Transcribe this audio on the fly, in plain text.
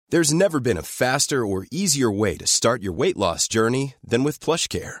There's never been a faster or easier way to start your weight loss journey than with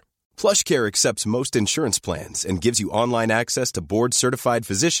PlushCare. PlushCare accepts most insurance plans and gives you online access to board-certified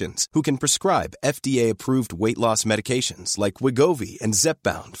physicians who can prescribe FDA-approved weight loss medications like Wegovy and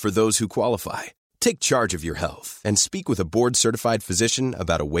Zepbound for those who qualify. Take charge of your health and speak with a board-certified physician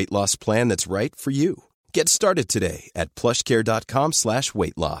about a weight loss plan that's right for you. Get started today at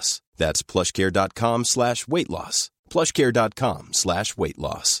plushcare.com/weight loss. That's plushcare.com/weight loss. plushcare.com/weight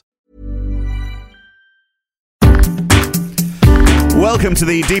loss. Welcome to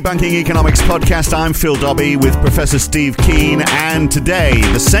the Debunking Economics podcast. I'm Phil Dobbie with Professor Steve Keen, and today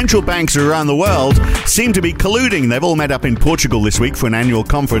the central banks around the world seem to be colluding. They've all met up in Portugal this week for an annual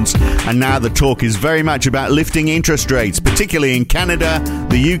conference, and now the talk is very much about lifting interest rates, particularly in Canada,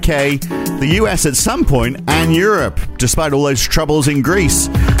 the UK, the US at some point, and Europe, despite all those troubles in Greece.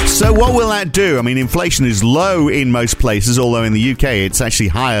 So what will that do? I mean, inflation is low in most places, although in the UK it's actually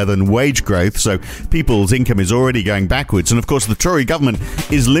higher than wage growth, so people's income is already going backwards. And of course the Tory government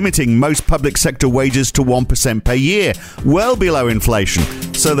is limiting most public sector wages to 1% per year, well below inflation.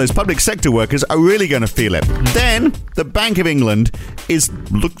 So those public sector workers are really going to feel it. Then the Bank of England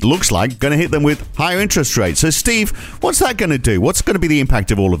looks like going to hit them with higher interest rates. So Steve, what's that going to do? What's going to be the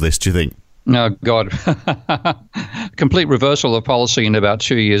impact of all of this, do you think? Oh, God. Complete reversal of policy in about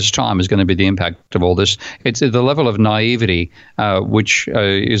 2 years' time is going to be the impact of all this. It's the level of naivety which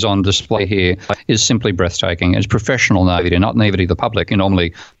is on display here is simply breathtaking. It's professional naivety, not naivety of the public. You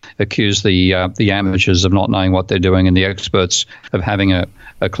normally accuse the amateurs of not knowing what they're doing and the experts of having a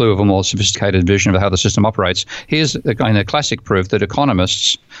clue of a more sophisticated vision of how the system operates. Here's a classic proof that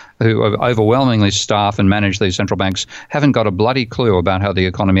economists who overwhelmingly staff and manage these central banks haven't got a bloody clue about how the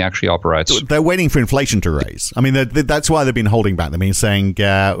economy actually operates. They're waiting for inflation to raise. I mean, that's why they've been holding back. They've been saying,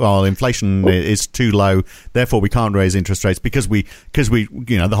 well, inflation is too low, therefore we can't raise interest rates because we,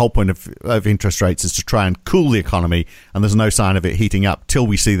 the whole point of interest rates is to try and cool the economy, and there's no sign of it heating up till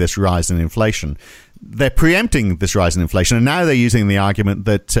we see this rise in inflation. They're preempting this rise in inflation, and now they're using the argument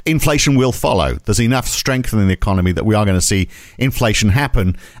that inflation will follow. There's enough strength in the economy that we are going to see inflation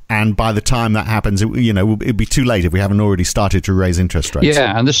happen, and by the time that happens, it'll be too late if we haven't already started to raise interest rates.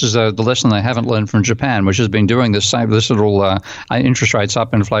 Yeah, and this is the lesson they haven't learned from Japan, which has been doing this little interest rates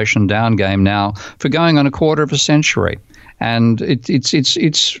up, inflation down game now for going on a quarter of a century, and it's.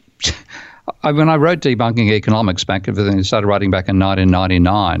 When I wrote Debunking Economics back, I started writing back in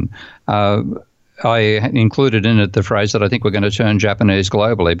 1999. I included in it the phrase that I think we're going to turn Japanese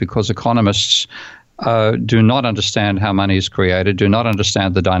globally because economists do not understand how money is created, do not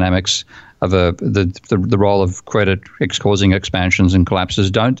understand the dynamics of the role of credit causing expansions and collapses,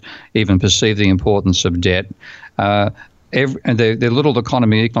 don't even perceive the importance of debt. Their little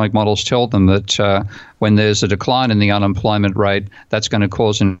economic models tell them that when there's a decline in the unemployment rate, that's going to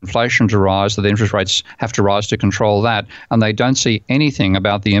cause inflation to rise, so the interest rates have to rise to control that. And they don't see anything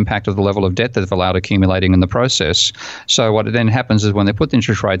about the impact of the level of debt that they've allowed accumulating in the process. So what then happens is when they put the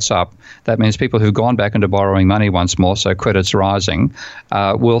interest rates up, that means people who've gone back into borrowing money once more, so credit's rising,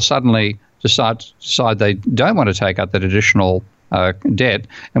 will suddenly decide they don't want to take out that additional debt,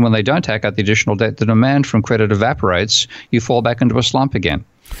 and when they don't take out the additional debt, the demand from credit evaporates, you fall back into a slump again.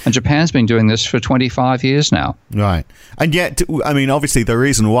 And Japan's been doing this for 25 years now. Right. And yet, I mean, obviously the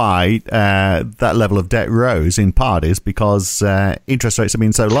reason why that level of debt rose in part is because interest rates have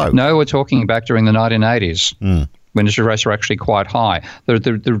been so low. No, we're talking back during the 1980s. When interest rates are actually quite high.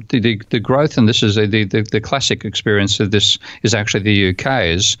 The growth, and this is the classic experience of this, is actually the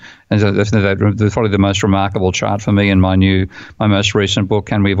UK's, and that's probably the most remarkable chart for me in my most recent book,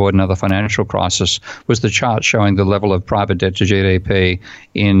 Can We Avoid Another Financial Crisis, was the chart showing the level of private debt to GDP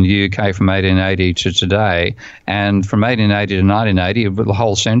in the UK from 1880 to today. And from 1880 to 1980, the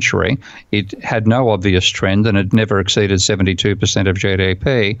whole century, it had no obvious trend and it never exceeded 72% of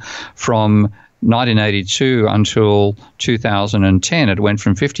GDP. From 1982 until 2010, it went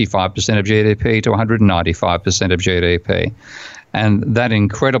from 55% of GDP to 195% of GDP. And that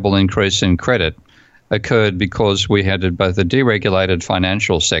incredible increase in credit occurred because we had both a deregulated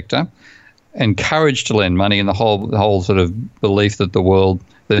financial sector, encouraged to lend money, and the whole sort of belief that the world,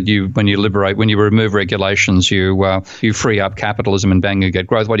 that when you remove regulations, you free up capitalism and bang, you get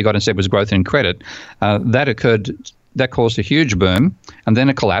growth. What you got instead was growth in credit. That occurred. That caused a huge boom, and then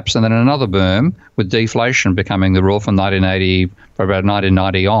a collapse, and then another boom, with deflation becoming the rule from 1980, about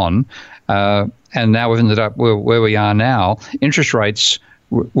 1990 on. And now we've ended up where we are now. Interest rates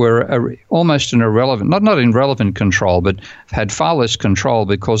were almost an irrelevant, not irrelevant control, but had far less control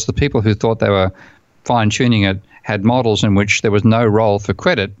because the people who thought they were fine-tuning it had models in which there was no role for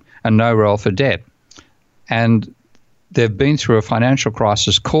credit and no role for debt. And they've been through a financial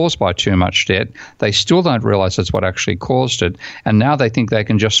crisis caused by too much debt. They still don't realize that's what actually caused it. And now they think they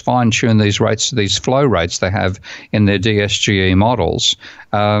can just fine-tune these rates, these flow rates they have in their DSGE models,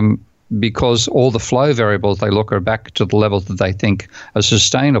 because all the flow variables they look are back to the levels that they think are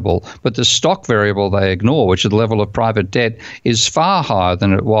sustainable. But the stock variable they ignore, which is the level of private debt, is far higher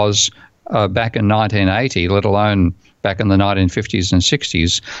than it was back in 1980, let alone back in the 1950s and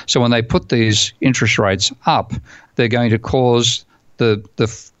 60s. So when they put these interest rates up, they're going to cause the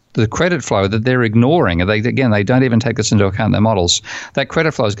credit flow that they're ignoring. They don't even take this into account in their models. That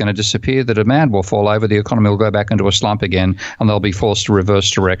credit flow is going to disappear. The demand will fall over. The economy will go back into a slump again, and they'll be forced to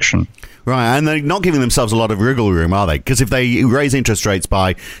reverse direction. Right, and they're not giving themselves a lot of wriggle room, are they? Because if they raise interest rates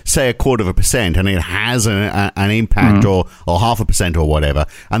by, say, 0.25%, and it has an impact, or 0.5% or whatever,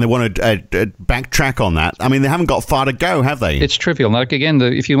 and they want to backtrack on that, I mean, they haven't got far to go, have they? It's trivial. Like, again,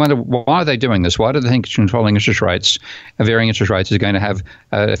 if you wonder why are they doing this, why do they think controlling interest rates, varying interest rates, is going to have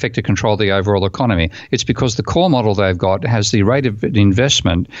effect to control the overall economy? It's because the core model they've got has the rate of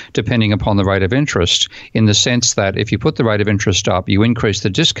investment depending upon the rate of interest, in the sense that if you put the rate of interest up, you increase the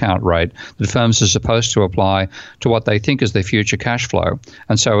discount rate that firms are supposed to apply to what they think is their future cash flow.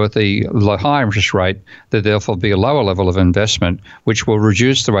 And so at the higher interest rate, there therefore be a lower level of investment, which will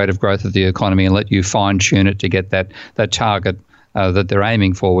reduce the rate of growth of the economy and let you fine-tune it to get that target that they're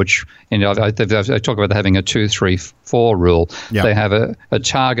aiming for, which, I talk about having a 2-3-4 rule. Yep. They have a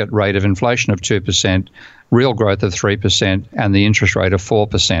target rate of inflation of 2%, real growth of 3%, and the interest rate of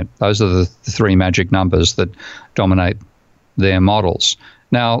 4%. Those are the three magic numbers that dominate their models.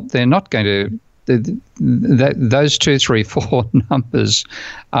 Now, they're not going to. Those 2, 3, 4 numbers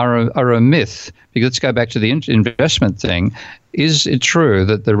are a myth. Because let's go back to the investment thing. Is it true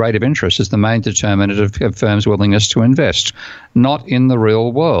that the rate of interest is the main determinant of firms' willingness to invest? Not in the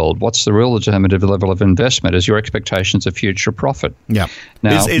real world. What's the real determinative level of investment? Is your expectations of future profit? Yeah.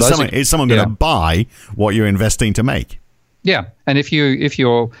 Now, is someone going to buy what you're investing to make? Yeah, and if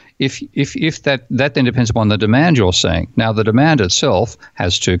that then depends upon the demand you're seeing. Now, the demand itself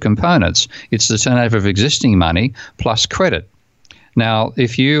has two components. It's the turnover of existing money plus credit. Now,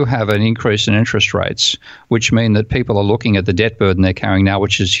 if you have an increase in interest rates, which mean that people are looking at the debt burden they're carrying now,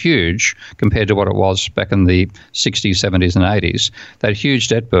 which is huge compared to what it was back in the 60s, 70s, and 80s, that huge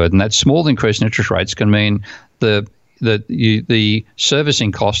debt burden, that small increase in interest rates can mean the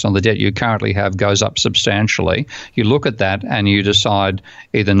servicing cost on the debt you currently have goes up substantially. You look at that and you decide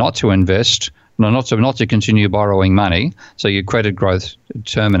either not to invest, not to continue borrowing money, so your credit growth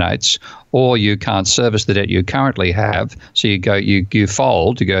terminates, or you can't service the debt you currently have, so you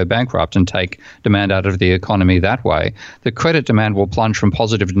fold, to go bankrupt and take demand out of the economy that way. The credit demand will plunge from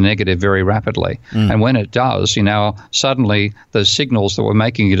positive to negative very rapidly. And when it does, suddenly the signals that were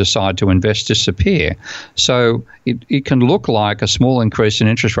making you decide to invest disappear. So it can look like a small increase in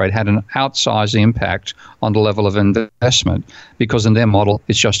interest rate had an outsized impact on the level of investment, because in their model,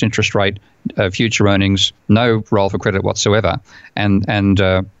 it's just interest rate, future earnings, no role for credit whatsoever. And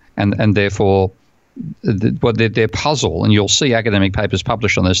therefore, their puzzle, and you'll see academic papers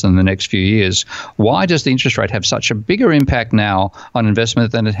published on this in the next few years. Why does the interest rate have such a bigger impact now on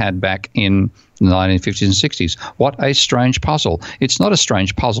investment than it had back in the 1950s and 60s? What a strange puzzle. It's not a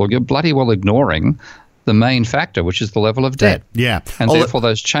strange puzzle. You're bloody well ignoring the main factor, which is the level of debt. Yeah. And therefore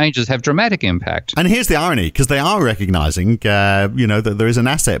those changes have dramatic impact. And here's the irony, because they are recognizing, that there is an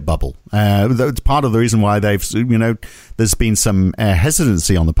asset bubble. That's part of the reason why there's been some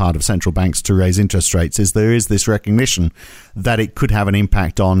hesitancy on the part of central banks to raise interest rates, is there is this recognition that it could have an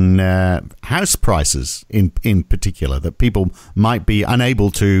impact on house prices in particular, that people might be unable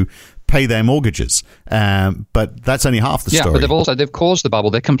to pay their mortgages, but that's only half the story. Yeah, but they've caused the bubble.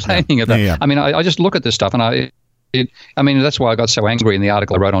 They're complaining about. Yeah. I mean, I just look at this stuff, and that's why I got so angry in the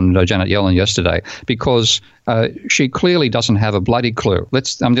article I wrote on Janet Yellen yesterday, because she clearly doesn't have a bloody clue.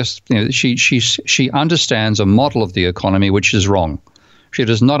 She understands a model of the economy which is wrong. She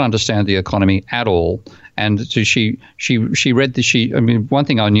does not understand the economy at all. And so she read one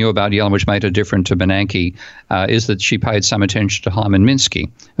thing I knew about Yellen which made her different to Bernanke is that she paid some attention to Hyman Minsky,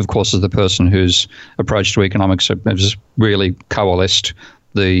 of course, as the person whose approach to economics has really coalesced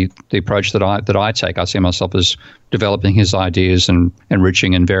the approach that I take. I see myself as developing his ideas and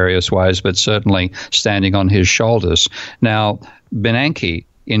enriching in various ways, but certainly standing on his shoulders. Now, Bernanke,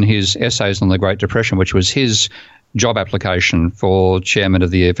 in his essays on the Great Depression, which was his job application for chairman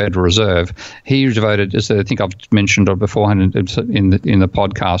of the Federal Reserve, he devoted, as I think I've mentioned beforehand in the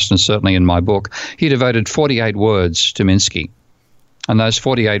podcast and certainly in my book, he devoted 48 words to Minsky. And those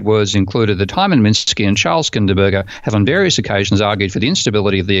 48 words included that Hyman Minsky and Charles Kinderberger have on various occasions argued for the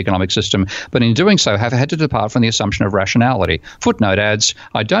instability of the economic system, but in doing so have had to depart from the assumption of rationality. Footnote adds,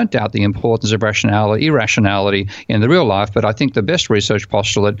 I don't doubt the importance of irrationality in the real life, but I think the best research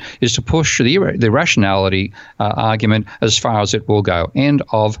postulate is to push the rationality argument as far as it will go. End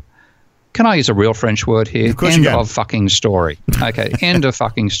of. Can I use a real French word here? Of course End you can. of fucking story. Okay, end of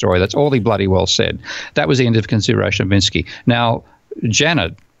fucking story. That's all he bloody well said. That was the end of consideration of Minsky. Now,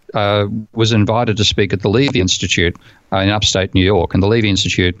 Janet was invited to speak at the Levy Institute in upstate New York. And the Levy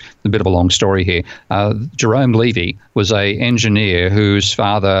Institute, a bit of a long story here, Jerome Levy was an engineer whose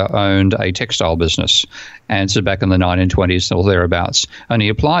father owned a textile business, and so back in the 1920s or thereabouts. And he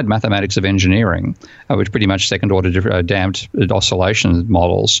applied mathematics of engineering, which pretty much second-order damped oscillation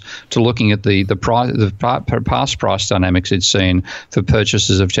models, to looking at the past price dynamics he'd seen for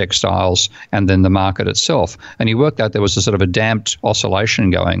purchases of textiles and then the market itself. And he worked out there was a sort of a damped oscillation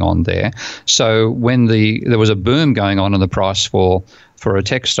going on there. So when there was a boom going on in the price for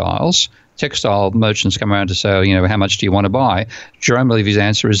textiles merchants come around to say, how much do you want to buy? Jerome Levy's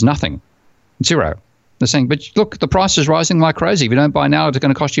answer is nothing, zero. They're saying, but look, the price is rising like crazy. If you don't buy now, it's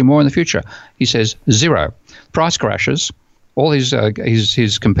going to cost you more in the future. He says zero. Price crashes. All his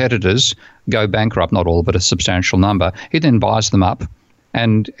competitors go bankrupt, not all, but a substantial number. He then buys them up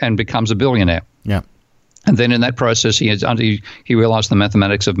and becomes a billionaire. Yeah. And then in that process, he realized the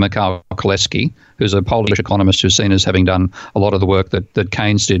mathematics of Mikhail Kalecki, who's a Polish economist who's seen as having done a lot of the work that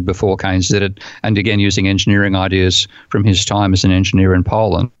Keynes did before Keynes did it, and again using engineering ideas from his time as an engineer in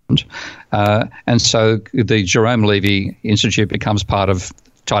Poland. And so the Jerome Levy Institute becomes tied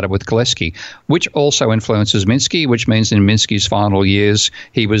up with Kalecki, which also influences Minsky, which means in Minsky's final years,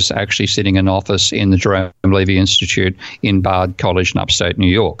 he was actually sitting in office in the Jerome Levy Institute in Bard College in upstate New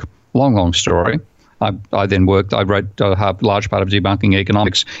York. Long story. I then wrote a large part of Debunking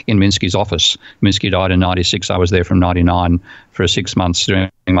Economics in Minsky's office. Minsky died in 96. I was there from 99 for 6 months during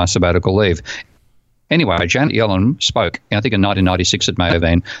my sabbatical leave. Anyway, Janet Yellen spoke, I think in 1996 it may have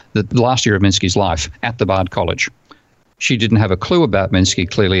been, the last year of Minsky's life at the Bard College. She didn't have a clue about Minsky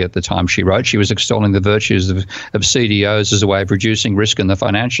clearly at the time she wrote. She was extolling the virtues of CDOs as a way of reducing risk in the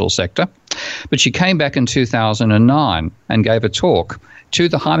financial sector. But she came back in 2009 and gave a talk to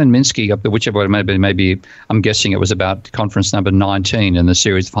the Hyman Minsky, whichever it may be, I'm guessing it was about conference number 19 in the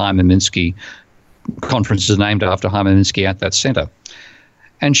series of Hyman Minsky conferences named after Hyman Minsky at that center.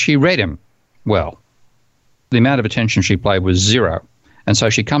 And she read him well. The amount of attention she paid was zero. And so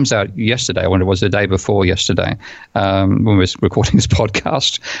she comes out yesterday, when it was the day before yesterday, when we were recording this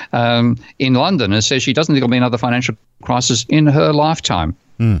podcast, in London, and says she doesn't think there'll be another financial crisis in her lifetime.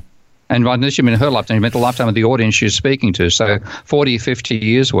 Mm. And by this, you mean her lifetime, you meant the lifetime of the audience she was speaking to, so 40, 50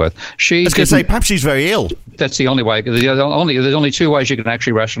 years worth. I was going to say, perhaps she's very ill. That's the only way. There's only two ways you can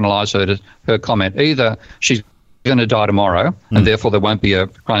actually rationalise her comment. Either she's going to die tomorrow, and therefore there won't be a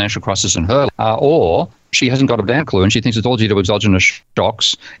financial crisis in her, or she hasn't got a damn clue, and she thinks it's all due to exogenous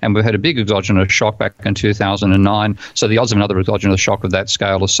shocks. And we've had a big exogenous shock back in 2009. So the odds of another exogenous shock of that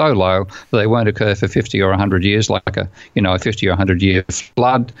scale are so low that they won't occur for 50 or 100 years, like a 50 or 100 year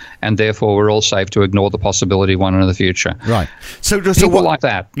flood. And therefore, we're all safe to ignore the possibility of one in the future. Right. So people like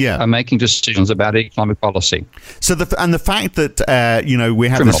that are making decisions about economic policy. So the fact that we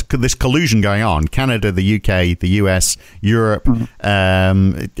have this collusion going on, Canada, the UK, the US, Europe.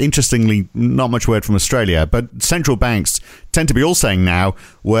 Interestingly, not much word from Australia. But central banks tend to be all saying now,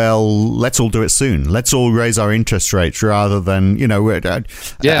 well, let's all do it soon. Let's all raise our interest rates rather than,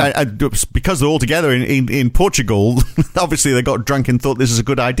 because they're all together in Portugal, obviously they got drunk and thought this is a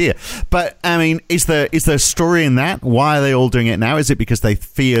good idea. But, I mean, is there a story in that? Why are they all doing it now? Is it because they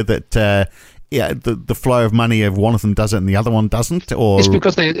fear that the flow of money of one of them does it and the other one doesn't? Or it's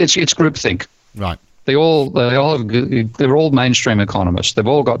because it's groupthink. Right. They're all mainstream economists. They've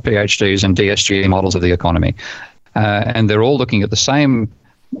all got PhDs in DSG models of the economy, and they're all looking at the same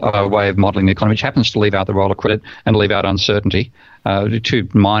way of modelling the economy, which happens to leave out the role of credit and leave out uncertainty, two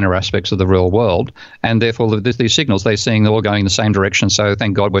minor aspects of the real world. And therefore, these signals, they're seeing they're all going in the same direction. So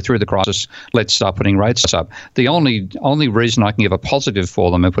thank God we're through the crisis. Let's start putting rates up. The only reason I can give a positive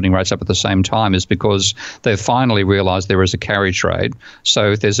for them in putting rates up at the same time is because they've finally realised there is a carry trade.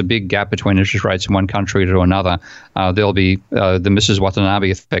 So if there's a big gap between interest rates in one country to another, there'll be the Mrs.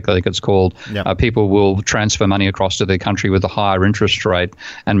 Watanabe effect, I think it's called. Yep. People will transfer money across to their country with a higher interest rate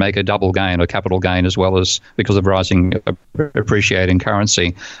and make a double gain, a capital gain, as well as because of rising appreciation depreciating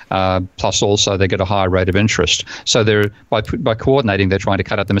currency. Plus, also they get a higher rate of interest. So they're by coordinating, they're trying to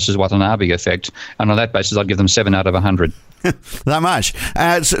cut out the Mrs. Watanabe effect. And on that basis, I'd give them 7 out of 100. That much.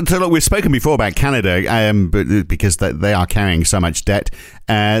 So look, we've spoken before about Canada because they are carrying so much debt.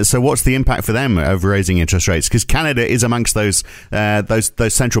 So what's the impact for them of raising interest rates? Because Canada is amongst those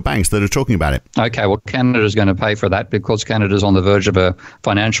central banks that are talking about it. Okay, well, Canada's going to pay for that because Canada's on the verge of a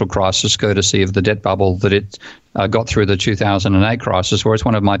financial crisis courtesy of the debt bubble that it got through the 2008 crisis, where it's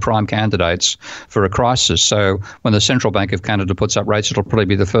one of my prime candidates for a crisis. So when the Central Bank of Canada puts up rates, it'll probably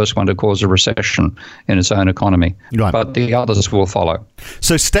be the first one to cause a recession in its own economy. Right. But the others will follow.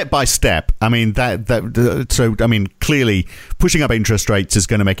 So step by step, I mean, clearly pushing up interest rates is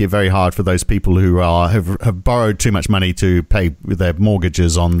going to make it very hard for those people who have borrowed too much money to pay their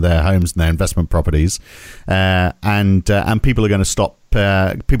mortgages on their homes and their investment properties, and people are going to stop.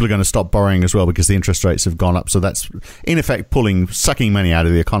 People are going to stop borrowing as well because the interest rates have gone up. So that's in effect sucking money out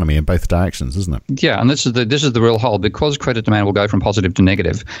of the economy in both directions, isn't it? Yeah, and this is the real hole, because credit demand will go from positive to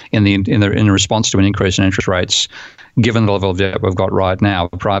negative in response to an increase in interest rates. Given the level of debt we've got right now,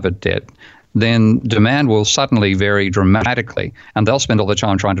 private debt, then demand will suddenly vary dramatically, and they'll spend all the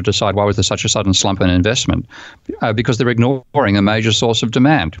time trying to decide why was there such a sudden slump in investment, because they're ignoring a major source of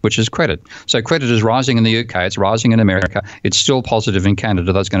demand, which is credit. So credit is rising in the UK, it's rising in America, it's still positive in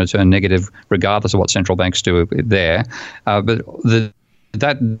Canada. That's going to turn negative regardless of what central banks do there. But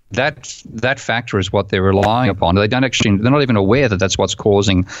that factor is what they're relying upon. They're not even aware that that's what's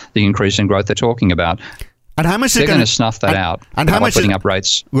causing the increase in growth they're talking about. And how much they're going to snuff that out? And how much putting up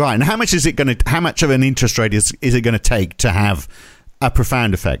rates? Right. And how much is it going to? How much of an interest rate is it going to take to have a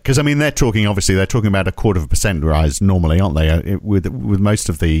profound effect? Because I mean, they're talking about a 0.25% rise normally, aren't they? With most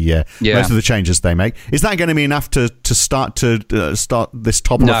of the most of the changes they make, is that going to be enough to start this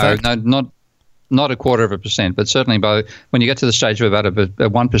topple effect? No, not 0.25%, but certainly when you get to the stage of about a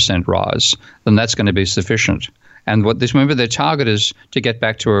 1% rise, then that's going to be sufficient. And remember, their target is to get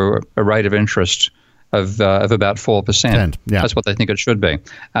back to a rate of interest of about 4%. Yeah. That's what they think it should be.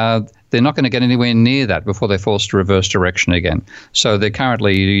 They're not going to get anywhere near that before they're forced to reverse direction again. So they're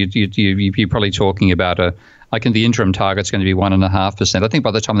currently, you're probably talking about the interim target's going to be 1.5%. I think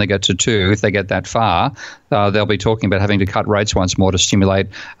by the time they get to 2%, if they get that far, they'll be talking about having to cut rates once more to stimulate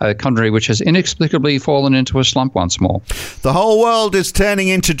a economy which has inexplicably fallen into a slump once more. The whole world is turning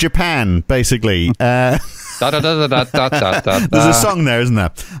into Japan, basically. There's a song there, isn't there?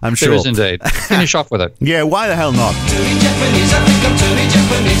 I'm sure. There is indeed. Finish off with it. Yeah, why the hell not? 1%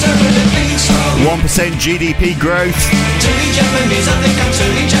 GDP growth.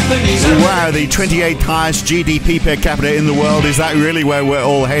 Wow, the 28th highest GDP per capita in the world. Is that really where we're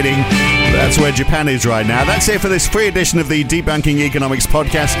all heading? That's where Japan is right now. That's it for this free edition of the Debunking Economics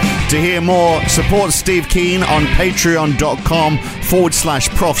podcast. To hear more, support Steve Keen on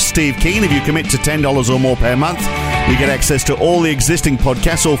patreon.com/Prof Steve Keen. If you commit to $10 or more per month, you get access to all the existing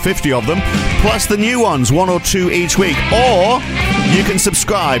podcasts, all 50 of them, plus the new ones, 1 or 2 each week. Or you can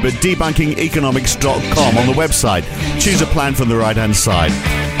subscribe at debunkingeconomics.com on the website. Choose a plan from the right-hand side.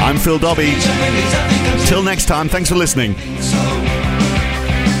 I'm Phil Dobbie. Till next time, thanks for listening.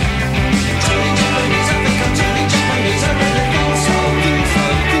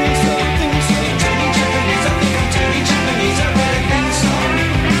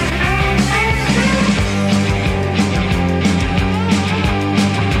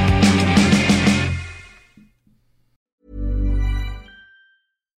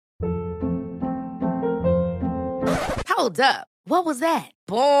 Hold up. What was that?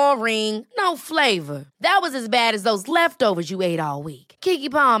 Boring. No flavor. That was as bad as those leftovers you ate all week. Keke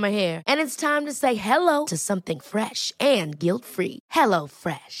Palmer here. And it's time to say hello to something fresh and guilt-free. Hello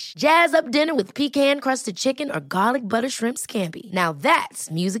Fresh. Jazz up dinner with pecan-crusted chicken or garlic butter shrimp scampi. Now that's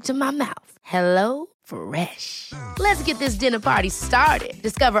music to my mouth. Hello Fresh. Let's get this dinner party started.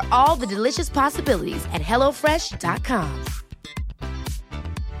 Discover all the delicious possibilities at HelloFresh.com.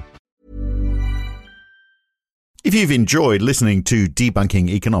 If you've enjoyed listening to Debunking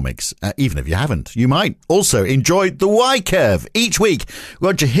Economics, even if you haven't, you might also enjoy The Y-Curve. Each week,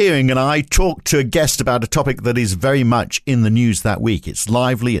 Roger Hearing and I talk to a guest about a topic that is very much in the news that week. It's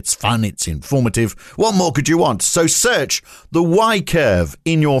lively, it's fun, it's informative. What more could you want? So search The Y-Curve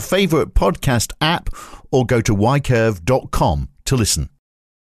in your favourite podcast app or go to ycurve.com to listen.